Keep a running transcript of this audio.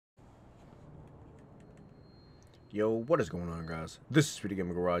Yo, what is going on, guys? This is Video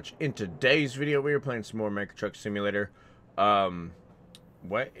Gaming Garage. In today's video, we are playing some more BlackCatTruck Simulator.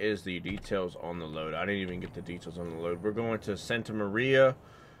 What is the details on the load? I didn't even get the details on the load. We're going to Santa Maria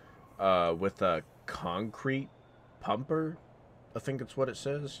with a concrete pumper. I think that's what it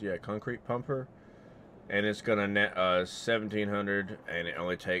says. Yeah, concrete pumper. And it's gonna net 1,700, and it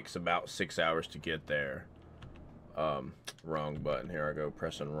only takes about 6 hours to get there. Wrong button. Here I go,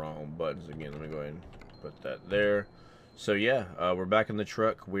 pressing wrong buttons again. Let me go ahead and put that there. So yeah, we're back in the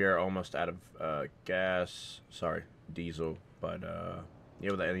truck. We are almost out of diesel. But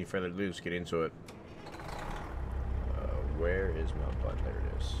yeah, without any further ado, let's get into it. Where is my button? There it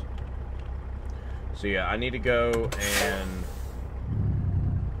is. So yeah, I need to go and...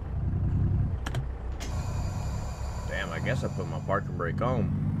 Damn, I guess I put my parking brake on.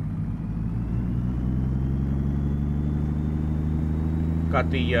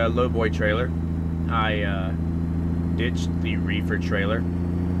 Got the Lowboy trailer. I ditched the reefer trailer.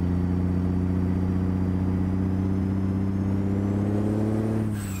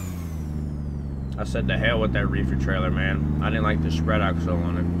 I said to hell with that reefer trailer, man. I didn't like the spread axle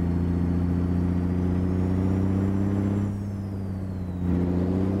on it.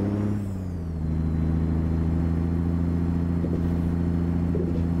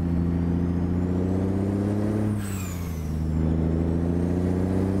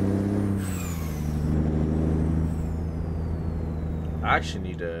 I actually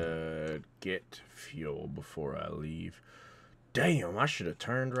need to get fuel before I leave. Damn, I should have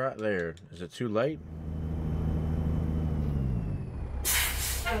turned right there. Is it too late?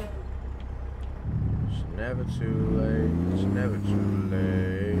 It's never too late. It's never too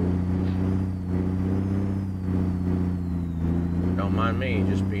late. Don't mind me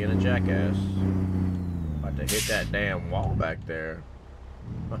just being a jackass. About to hit that damn wall back there.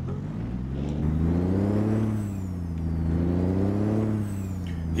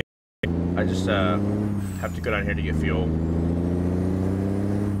 I just have to go down here to get fuel.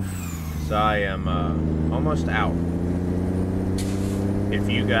 So I am almost out. If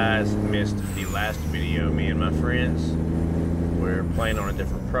you guys missed the last video, me and my friends were playing on a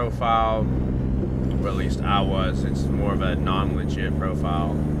different profile. Or at least I was. It's more of a non-legit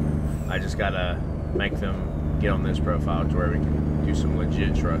profile. I just gotta make them get on this profile to where we can do some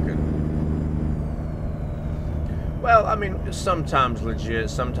legit trucking. Well, I mean, sometimes legit,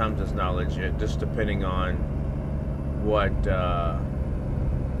 sometimes it's not legit, just depending on what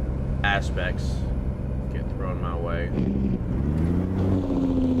aspects get thrown my way.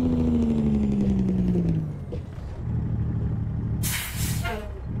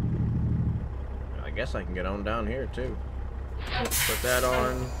 I guess I can get on down here too. Put that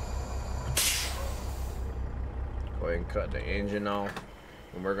on. Go ahead and cut the engine off,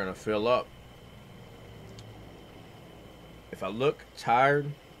 and we're gonna fill up. If I look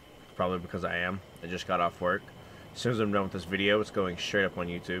tired, probably because I am. I just got off work. As soon as I'm done with this video, it's going straight up on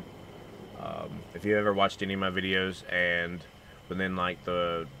YouTube. If you ever watched any of my videos and within like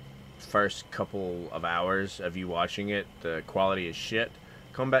the first couple of hours of you watching it, the quality is shit,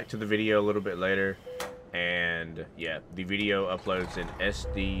 come back to the video a little bit later, and yeah, the video uploads in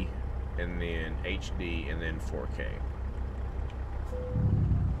SD and then HD and then 4K.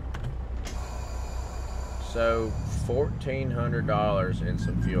 So $1,400 in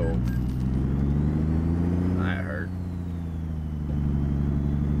some fuel. That hurt.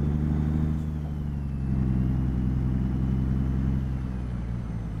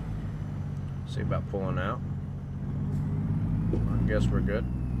 See about pulling out. I guess we're good.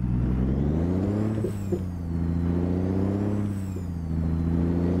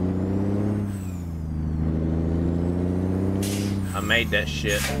 I made that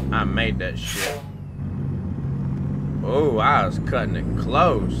shit. I made that shit. Oh, I was cutting it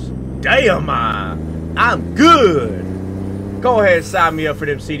close. Damn, I'm good. Go ahead and sign me up for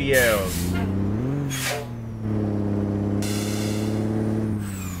them CDLs.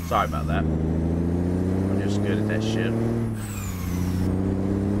 Sorry about that. I'm just good at that shit.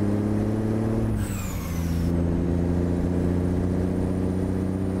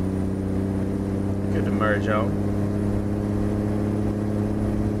 Good to merge on.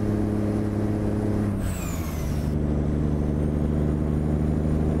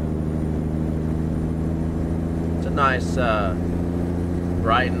 Nice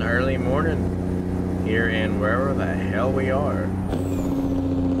bright and early morning here in wherever the hell we are.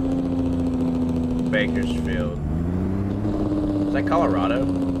 Bakersfield. Is that Colorado?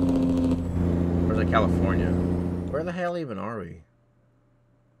 Or is that California? Where the hell even are we?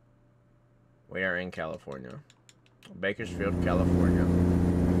 We are in California. Bakersfield, California.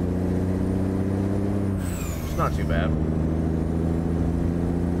 not too bad.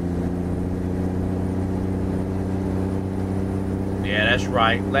 Yeah, that's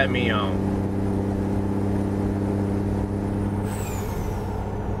right. Let me on.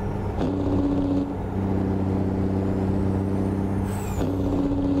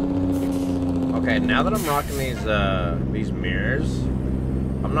 Okay, now that I'm rocking these mirrors,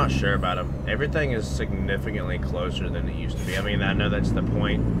 I'm not sure about them. Everything is significantly closer than it used to be. I mean, I know that's the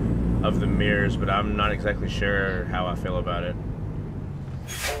point of the mirrors, but I'm not exactly sure how I feel about it.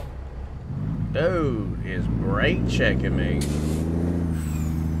 Dude is brake checking me.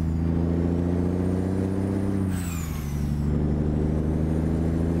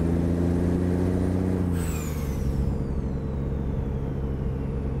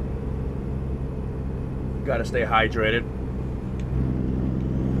 Gotta stay hydrated.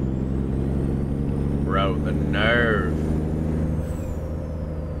 Bro, the nerve.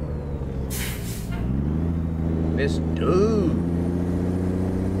 This dude.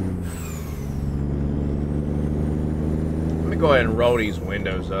 Let me go ahead and roll these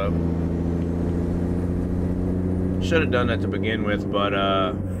windows up. Should have done that to begin with, but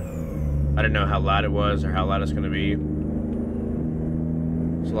I didn't know how loud it was or how loud it's gonna be.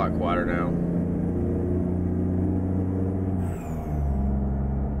 It's a lot quieter now.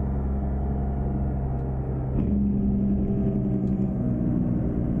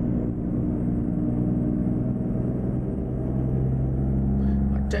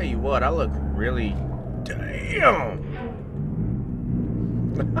 Tell you what, I look really damn.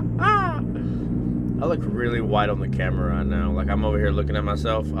 I look really white on the camera right now. Like I'm over here looking at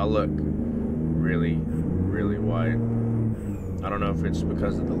myself. I look really, really white. I don't know if it's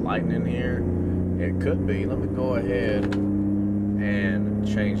because of the lighting in here. It could be. Let me go ahead and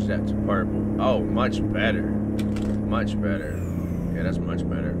change that to purple. Oh, much better. Much better. Yeah, that's much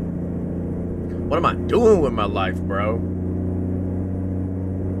better. What am I doing with my life, bro?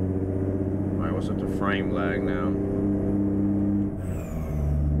 What's up the frame lag now?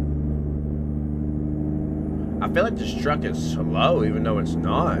 I feel like this truck is slow even though it's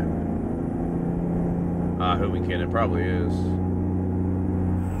not. Who we kidding? It probably is.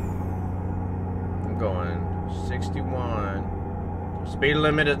 I'm going 61. Speed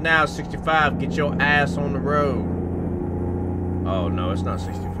limit is now 65. Get your ass on the road. Oh no, it's not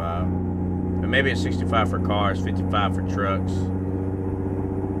 65. And maybe it's 65 for cars, 55 for trucks.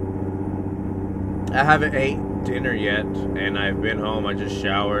 I haven't ate dinner yet, and I've been home. I just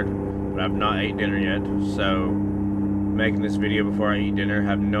showered, but I've not ate dinner yet. So, making this video before I eat dinner,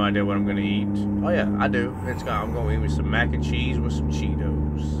 have no idea what I'm gonna eat. Oh yeah, I do. I'm gonna eat with some mac and cheese with some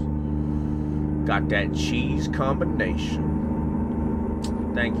Cheetos. Got that cheese combination.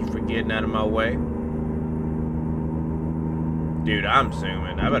 Thank you for getting out of my way, dude. I'm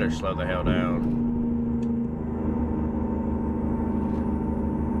zooming. I better slow the hell down.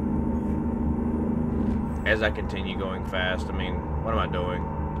 As I continue going fast, I mean, what am I doing?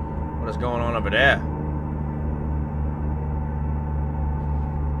 What is going on over there?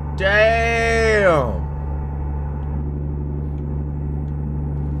 Damn!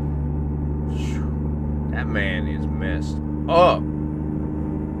 That man is messed up.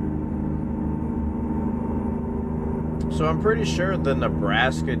 So I'm pretty sure the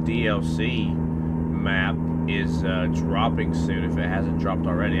Nebraska DLC map is dropping soon if it hasn't dropped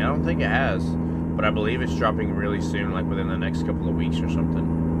already. I don't think it has. But I believe it's dropping really soon, like within the next couple of weeks or something.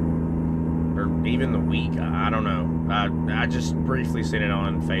 Or even the week, I don't know. I just briefly seen it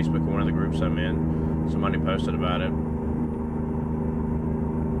on Facebook, one of the groups I'm in. Somebody posted about it.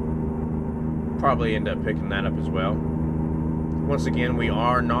 Probably end up picking that up as well. Once again, we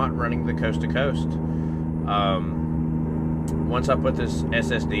are not running the coast to coast. Once I put this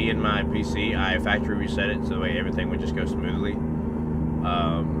SSD in my PC, I factory reset it so the way everything would just go smoothly.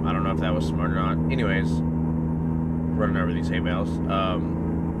 I don't know if that was smart or not. Anyways, running over these hay bales.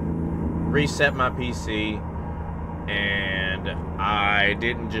 Reset my PC, and I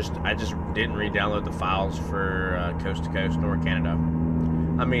just didn't re-download the files for Coast to Coast nor Canada.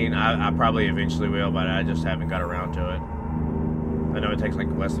 I mean, I probably eventually will, but I just haven't got around to it. I know it takes like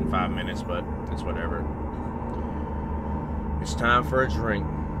less than 5 minutes, but it's whatever. It's time for a drink.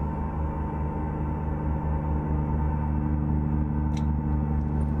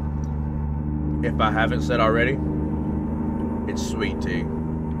 If I haven't said already, it's sweet tea.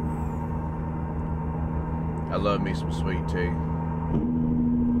 I love me some sweet tea.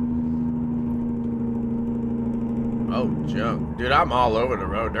 Oh, junk. Dude, I'm all over the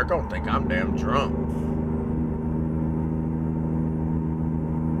road. They're gonna think I'm damn drunk.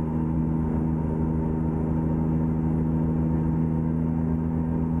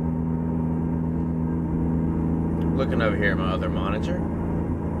 looking over here at my other monitor,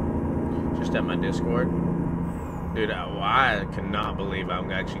 just at my Discord. Dude, I cannot believe I'm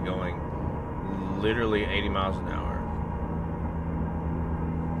actually going literally 80 miles an hour.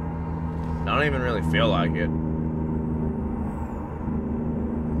 I don't even really feel like it.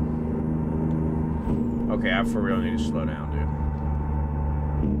 Okay, I for real need to slow down, dude.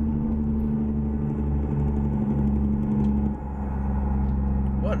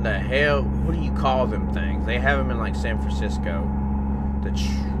 What the hell? What do you call them things? They have them in like San Francisco. The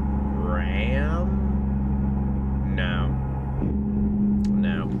tram? No.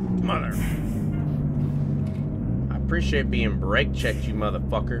 No. Mother. I appreciate being brake checked, you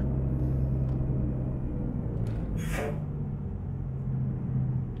motherfucker.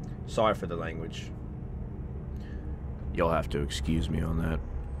 Sorry for the language. You'll have to excuse me on that.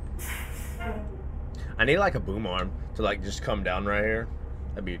 I need like a boom arm to like just come down right here.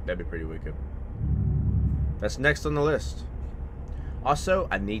 That'd be pretty wicked. That's next on the list. Also,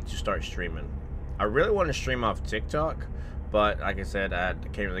 I need to start streaming. I really want to stream off TikTok, but like I said, I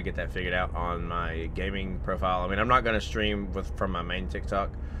can't really get that figured out on my gaming profile. I mean, I'm not going to stream from my main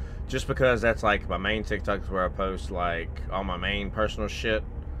TikTok, just because that's like my main TikTok is where I post like all my main personal shit.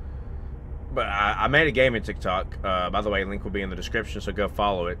 But I made a gaming TikTok. By the way, link will be in the description, so go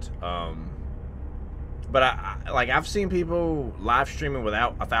follow it. But I've seen people live streaming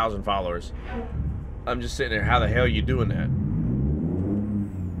without 1,000 followers. I'm just sitting there, how the hell are you doing that?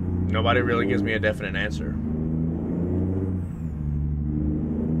 Nobody really gives me a definite answer.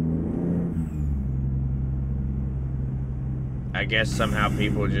 I guess somehow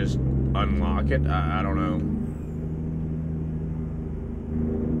people just unlock it. I don't know.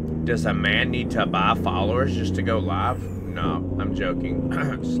 Does a man need to buy followers just to go live? No, I'm joking.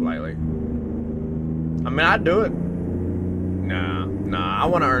 Slightly. I mean, I'd do it. Nah, I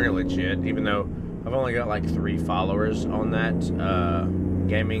want to earn it legit, even though I've only got like 3 followers on that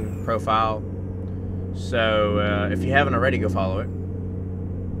gaming profile. So if you haven't already, go follow it.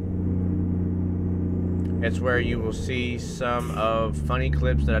 It's where you will see some of funny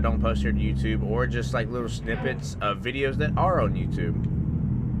clips that I don't post here to YouTube, or just like little snippets of videos that are on YouTube.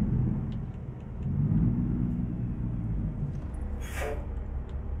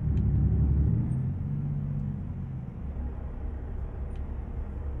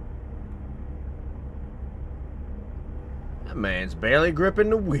 That man's barely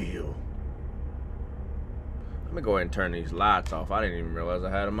gripping the wheel. Let me go ahead and turn these lights off. I didn't even realize I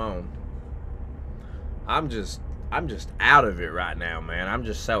had them on. I'm just out of it right now, man. I'm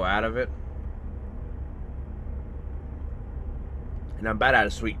just so out of it. And I'm about out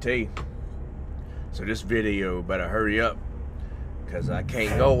of sweet tea. So this video better hurry up, because I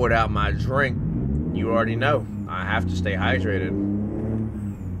can't go without my drink. You already know. I have to stay hydrated.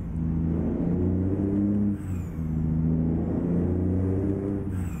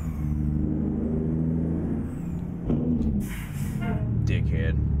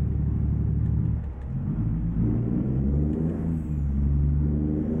 Dickhead.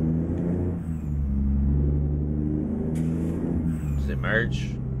 Does it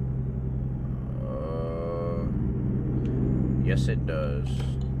merge? Yes, it does.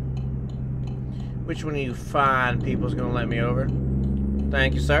 Which one of you fine people's gonna let me over?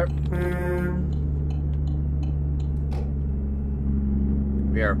 Thank you, sir.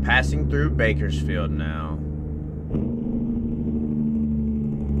 We are passing through Bakersfield now.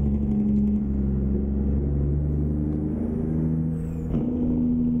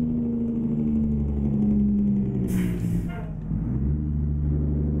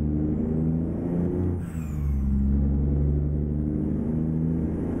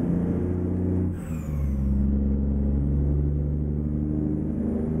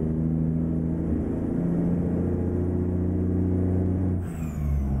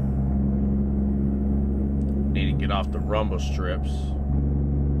 Off the rumble strips.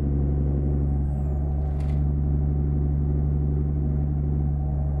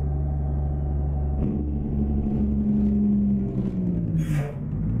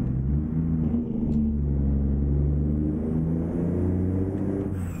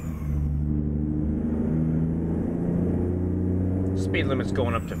 Speed limit's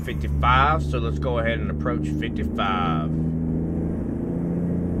going up to 55, so let's go ahead and approach 55.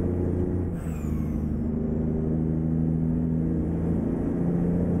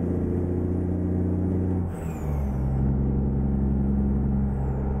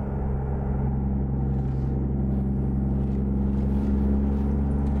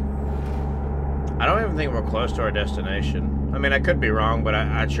 I don't even think we're close to our destination. I mean, I could be wrong, but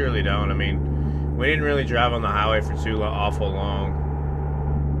I truly don't. I mean, we didn't really drive on the highway for too awful long.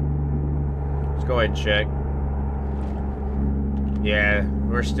 Let's go ahead and check. Yeah,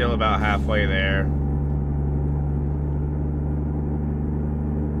 we're still about halfway there.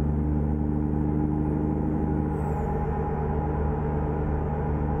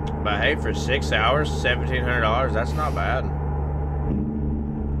 But hey, for 6 hours, $1,700, that's not bad.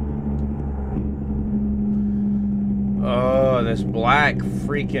 Oh, this black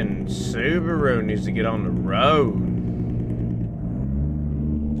freaking Subaru needs to get on the road.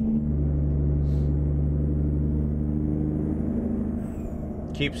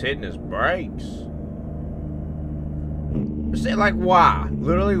 Keeps hitting his brakes. Say, like, why?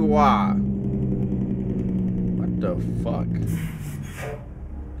 Literally, why? What the fuck?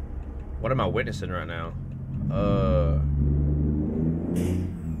 What am I witnessing right now?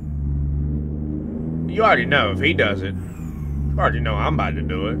 You already know if he does it. You already know I'm about to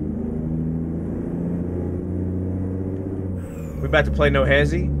do it. We about to play no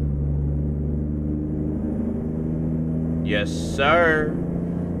hezzy? Yes, sir.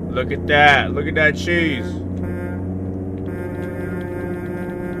 Look at that. Look at that cheese.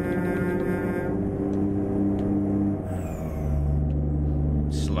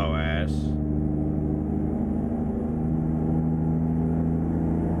 Slow ass.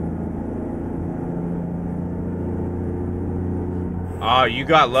 Oh, you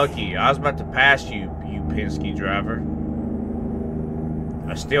got lucky. I was about to pass you, you Penske driver.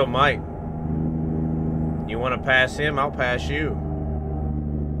 I still might. You want to pass him? I'll pass you.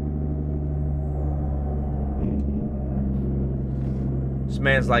 This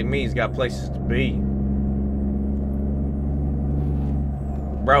man's like me. He's got places to be.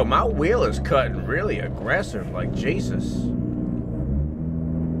 Bro, my wheel is cutting really aggressive. Like, Jesus.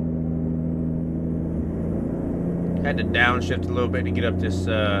 Had to downshift a little bit to get up this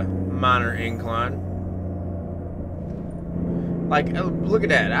minor incline. Like, look at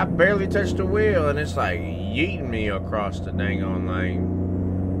that. I barely touched the wheel, and it's like yeeting me across the dang on lane.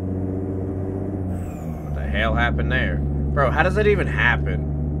 What the hell happened there? Bro, how does that even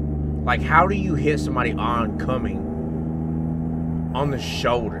happen? Like, how do you hit somebody oncoming on the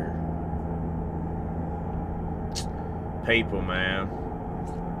shoulder? People, man.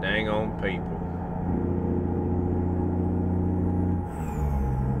 Dang on people.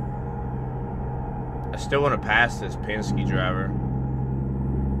 I still want to pass this Penske driver.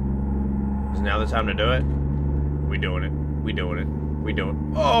 Is now the time to do it? We doing it. We doing it. We doing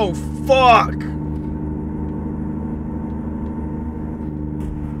it. Oh, fuck!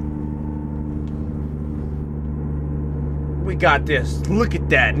 We got this. Look at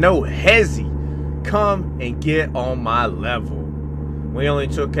that. No hezzy. Come and get on my level. We only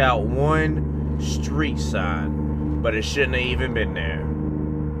took out one street sign, but it shouldn't have even been there.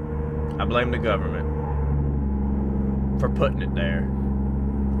 I blame the government for putting it there.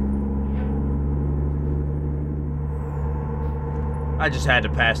 I just had to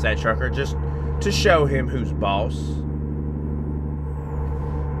pass that trucker just to show him who's boss.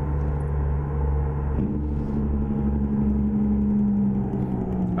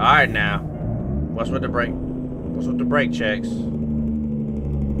 Alright now. What's with the brake? What's with the brake checks?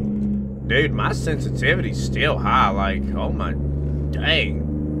 Dude, my sensitivity's still high. Like, oh my dang.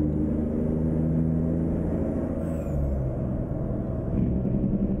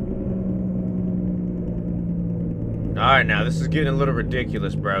 Alright, now this is getting a little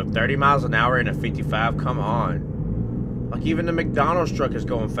ridiculous, bro. 30 miles an hour in a 55, come on. Like, even the McDonald's truck is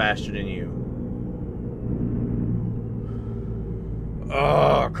going faster than you.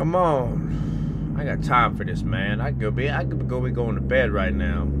 Oh, come on. I got time for this, man. I could be going to bed right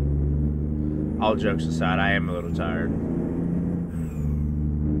now. All jokes aside, I am a little tired.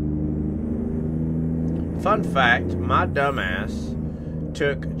 Fun fact, my dumbass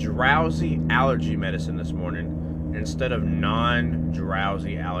took drowsy allergy medicine this morning instead of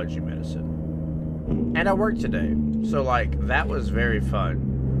non-drowsy allergy medicine. And I worked today. So, like, that was very fun.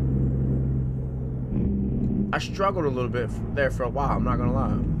 I struggled a little bit there for a while, I'm not gonna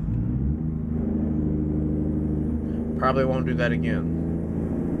lie. Probably won't do that again.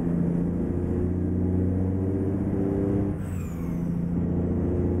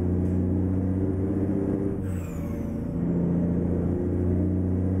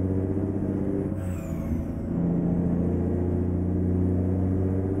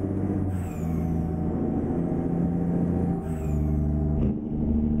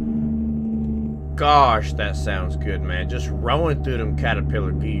 Gosh, that sounds good, man. Just rolling through them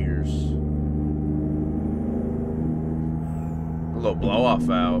Caterpillar gears. A little blow-off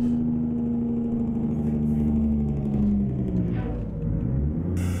valve. I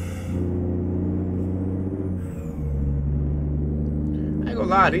ain't gonna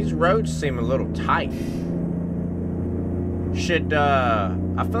lie, these roads seem a little tight.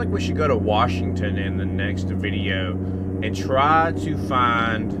 I feel like we should go to Washington in the next video and try to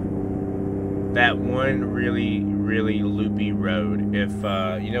find that one really, really loopy road. If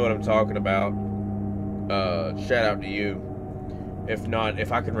you know what I'm talking about, shout out to you. If not,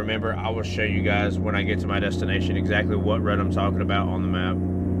 if I can remember, I will show you guys when I get to my destination exactly what road I'm talking about on the map.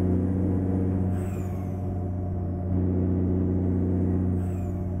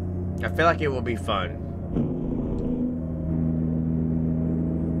 I feel like it will be fun.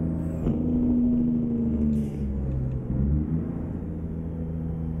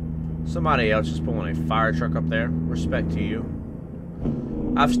 Somebody else is pulling a fire truck up there. Respect to you.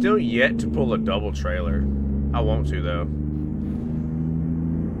 I've still yet to pull a double trailer. I want to, though.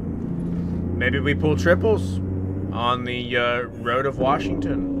 Maybe we pull triples on the road of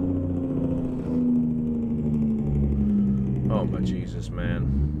Washington. Oh, my Jesus,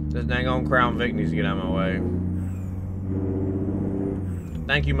 man. This dang on Crown Vic needs to get out of my way.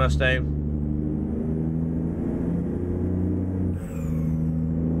 Thank you, Mustang.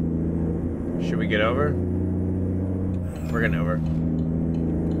 Should we get over? We're getting over.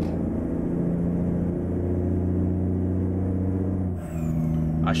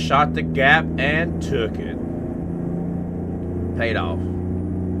 I shot the gap and took it. Paid off.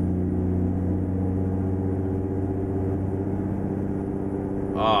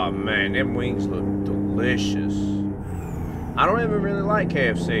 Oh man, them wings look delicious. I don't even really like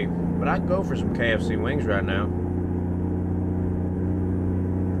KFC, but I'd go for some KFC wings right now.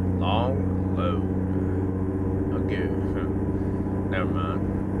 Long load. Okay. Never mind.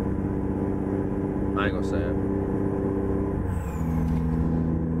 I ain't gonna say it.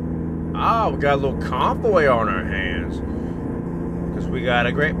 Ah, we got a little convoy on our hands. Because we got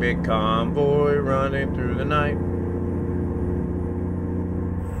a great big convoy running through the night.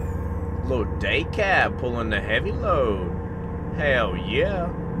 Little day cab pulling the heavy load. Hell yeah.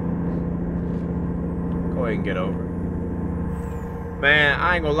 Go ahead and get over. Man,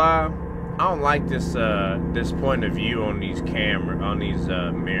 I ain't gonna lie. I don't like this this point of view on these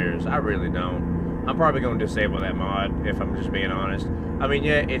mirrors. I really don't. I'm probably gonna disable that mod if I'm just being honest. I mean,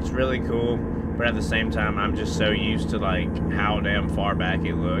 yeah, it's really cool, but at the same time, I'm just so used to like how damn far back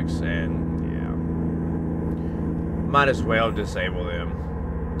it looks, and yeah, might as well disable them.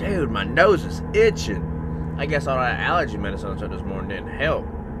 Dude, my nose is itching. I guess all that allergy medicine I took this morning didn't help.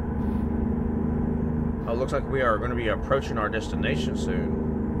 Oh, it looks like we are going to be approaching our destination soon.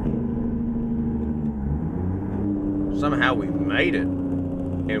 Somehow we made it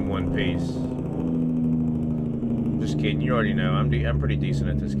in one piece. Just kidding. You already know I'm pretty decent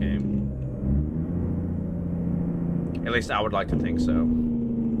at this game. At least I would like to think so.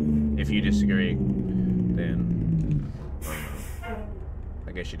 If you disagree, then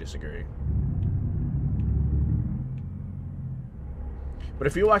I guess you disagree. But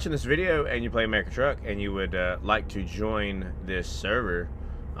if you're watching this video and you play American Truck and you would like to join this server,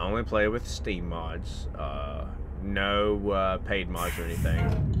 I only play with Steam mods. No paid mods or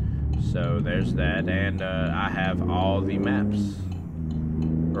anything. So there's that, and I have all the maps,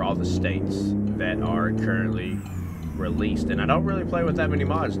 or all the states that are currently released, and I don't really play with that many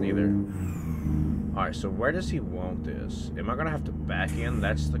mods neither. Alright, so where does he want this? Am I going to have to back in?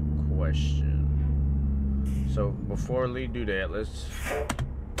 That's the question. So before we do that, let's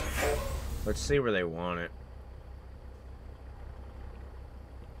see where they want it.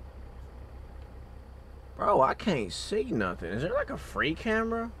 Bro, I can't see nothing. Is there like a free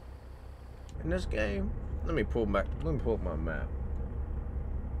camera in this game? Let me pull up my map.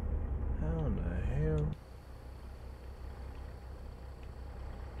 How in the hell?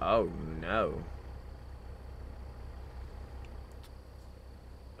 Oh no.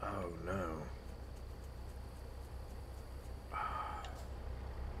 Oh no.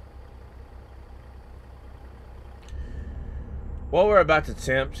 What we're about to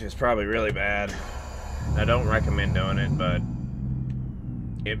attempt is probably really bad. I don't recommend doing it, but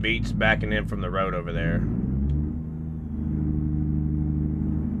it beats backing in from the road over there.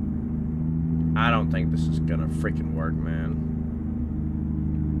 I don't think this is gonna freaking work, man.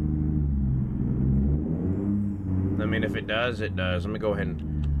 I mean, if it does, it does. Let me go ahead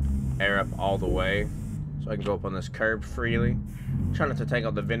and air up all the way so I can go up on this curb freely. Try not to take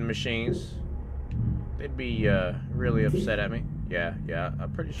out the vending machines. They'd be really upset at me. Yeah,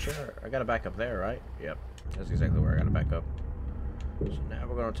 I'm pretty sure I gotta back up there, right? Yep, that's exactly where I gotta back up. So now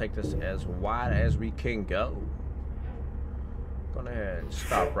we're gonna take this as wide as we can go. Go ahead and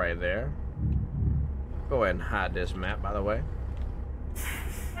stop right there. Go ahead and hide this map, by the way.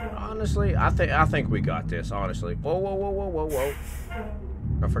 Honestly, I think we got this. Honestly, whoa!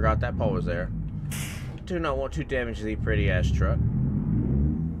 I forgot that pole was there. Do not want to damage the pretty ass truck.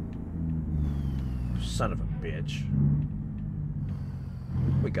 Son of a bitch.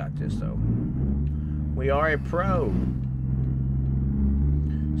 We got this though. We are a pro.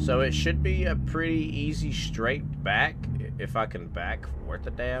 So it should be a pretty easy straight back. If I can back worth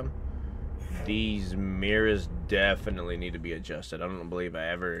a damn. These mirrors definitely need to be adjusted. I don't believe I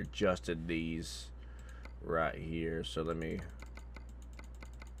ever adjusted these right here. So let me...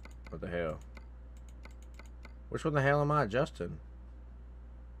 What the hell? Which one the hell am I adjusting?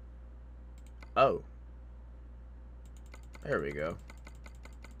 Oh. There we go.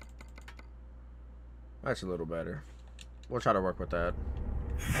 That's a little better. We'll try to work with that.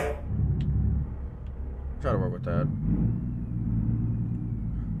 Try to work with that.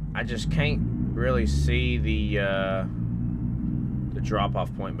 I just can't really see the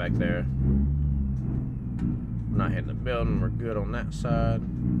drop-off point back there. We're not hitting the building. We're good on that side.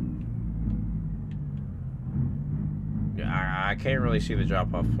 Yeah, I can't really see the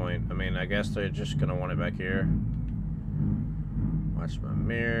drop-off point. I mean, I guess they're just gonna want it back here. Watch my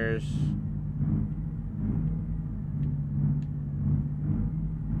mirrors.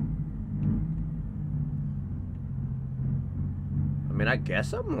 I mean, I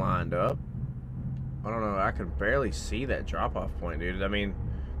guess I'm lined up. I don't know. I can barely see that drop-off point, dude. I mean,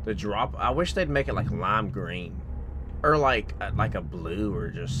 the drop... I wish they'd make it like lime green. Or like a blue or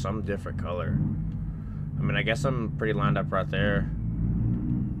just some different color. I mean, I guess I'm pretty lined up right there.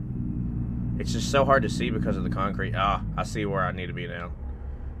 It's just so hard to see because of the concrete. Ah, I see where I need to be now.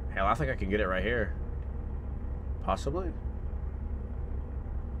 Hell, I think I can get it right here. Possibly?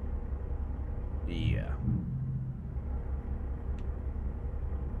 Yeah.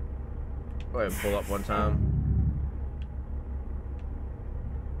 Go ahead and pull up one time.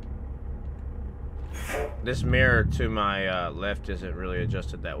 This mirror to my left isn't really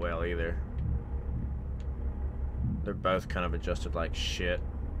adjusted that well either. They're both kind of adjusted like shit.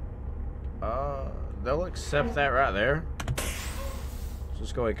 They'll accept that right there.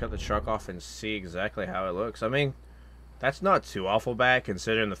 Just go ahead and cut the truck off and see exactly how it looks. I mean, that's not too awful bad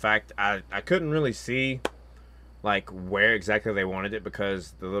considering the fact I couldn't really see like where exactly they wanted it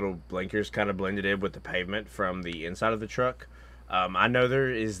because the little blinkers kind of blended in with the pavement from the inside of the truck. I know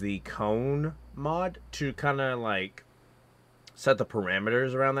there is the cone mod to kind of like set the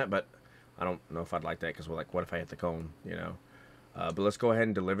parameters around that, but I don't know if I'd like that because, well, like, what if I hit the cone, you know? But let's go ahead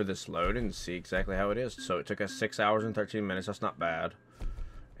and deliver this load and see exactly how it is. So it took us 6 hours and 13 minutes. That's not bad.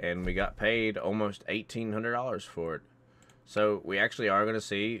 And we got paid almost $1,800 for it. So we actually are going to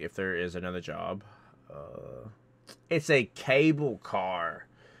see if there is another job. It's a cable car.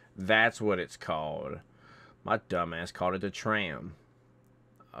 That's what it's called. My dumbass called it a tram.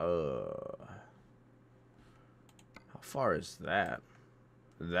 How far is that?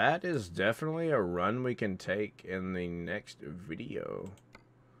 That is definitely a run we can take in the next video.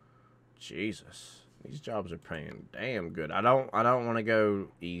 Jesus, these jobs are paying damn good. I don't want to go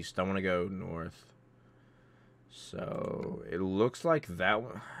east. I want to go north. So it looks like that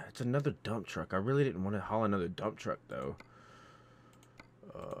one. It's another dump truck. I really didn't want to haul another dump truck though.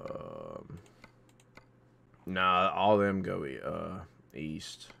 Nah, all of them go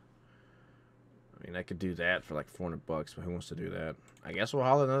east. I mean, I could do that for like $400, but who wants to do that? I guess we'll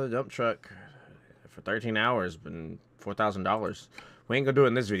haul another dump truck for 13 hours, but $4,000. We ain't gonna do it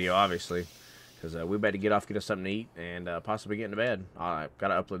in this video, obviously, because we better get off, get us something to eat, and possibly get into bed. I've got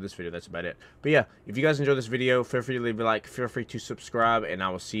to upload this video. That's about it. But yeah, if you guys enjoyed this video, feel free to leave a like, feel free to subscribe, and I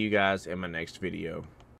will see you guys in my next video.